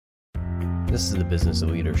This is the Business of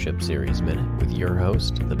Leadership Series Minute with your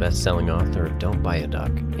host, the best-selling author of Don't Buy a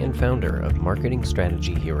Duck and founder of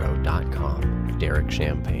MarketingStrategyHero.com, Derek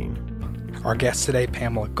Champagne. Our guest today,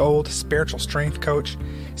 Pamela Gold, spiritual strength coach,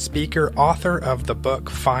 speaker, author of the book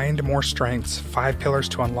Find More Strengths, 5 Pillars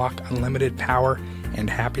to Unlock Unlimited Power and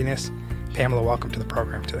Happiness. Pamela, welcome to the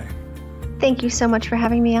program today. Thank you so much for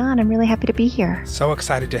having me on. I'm really happy to be here. So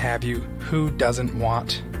excited to have you. Who doesn't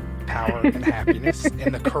want power and happiness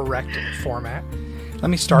in the correct format? Let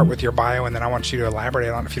me start with your bio, and then I want you to elaborate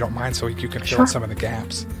on it if you don't mind, so you can fill in some of the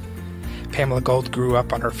gaps. Pamela Gold grew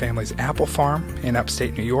up on her family's apple farm in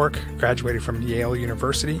upstate New York, graduated from Yale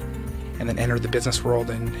University, and then entered the business world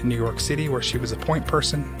in New York City, where she was a point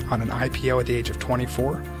person on an IPO at the age of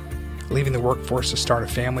 24. Leaving the workforce to start a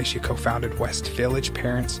family, she co-founded West Village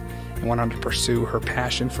Parents and went on to pursue her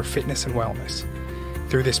passion for fitness and wellness.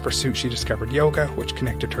 Through this pursuit, she discovered yoga, which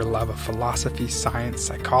connected her love of philosophy, science,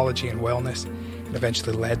 psychology, and wellness, and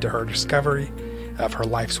eventually led to her discovery of her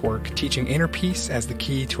life's work, teaching inner peace as the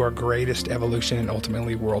key to our greatest evolution and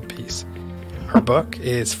ultimately world peace. Her book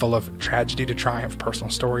is full of tragedy to triumph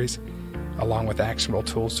personal stories, along with actionable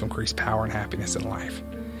tools to increase power and happiness in life.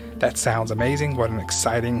 That sounds amazing. What an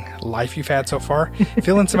exciting life you've had so far.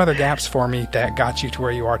 Fill in some other gaps for me that got you to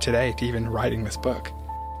where you are today, to even writing this book.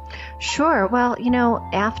 Sure. Well,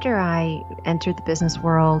 after I entered the business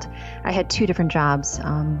world, I had 2 different jobs,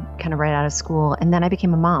 kind of right out of school, and then I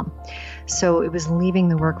became a mom. So it was leaving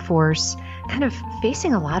the workforce, kind of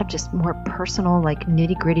facing a lot of just more personal, like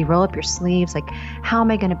nitty-gritty, roll up your sleeves, like how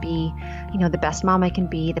am I going to be, the best mom I can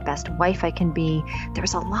be, the best wife I can be. There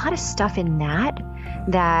was a lot of stuff in that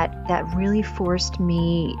really forced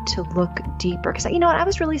me to look deeper, because I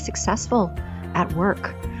was really successful at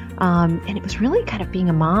work. And it was really kind of being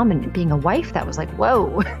a mom and being a wife that was like,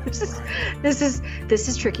 whoa, this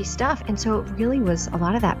is tricky stuff. And so it really was a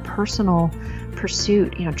lot of that personal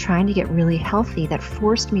pursuit, trying to get really healthy, that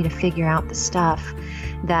forced me to figure out the stuff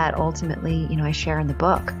that ultimately, I share in the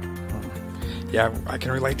book. Yeah, I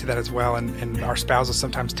can relate to that as well. And our spouses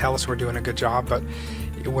sometimes tell us we're doing a good job, but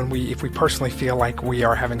if we personally feel like we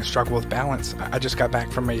are having a struggle with balance. I just got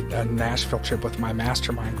back from a Nashville trip with my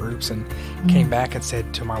mastermind groups and came back and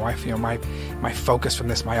said to my wife, my focus from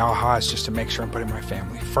this, my aha is just to make sure I'm putting my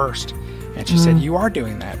family first. And she said, you are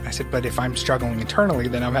doing that. I said, but if I'm struggling internally,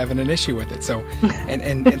 then I'm having an issue with it. So,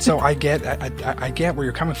 and so I get where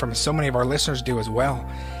you're coming from, and so many of our listeners do as well.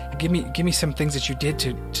 Give me some things that you did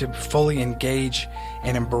to fully engage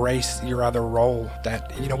and embrace your other role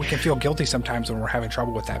that, we can feel guilty sometimes when we're having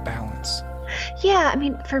trouble with that balance. Yeah,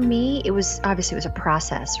 for me, it was a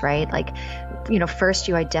process, right? Like, first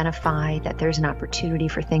you identify that there's an opportunity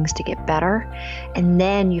for things to get better, and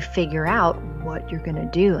then you figure out what you're going to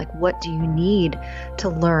do. Like, what do you need to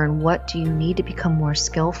learn? What do you need to become more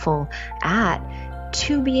skillful at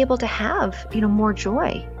to be able to have, more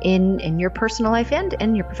joy in your personal life and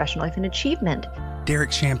in your professional life and achievement.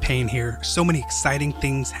 Derek Champagne here. So many exciting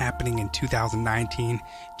things happening in 2019.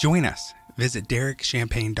 Join us. Visit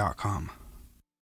DerekChampagne.com.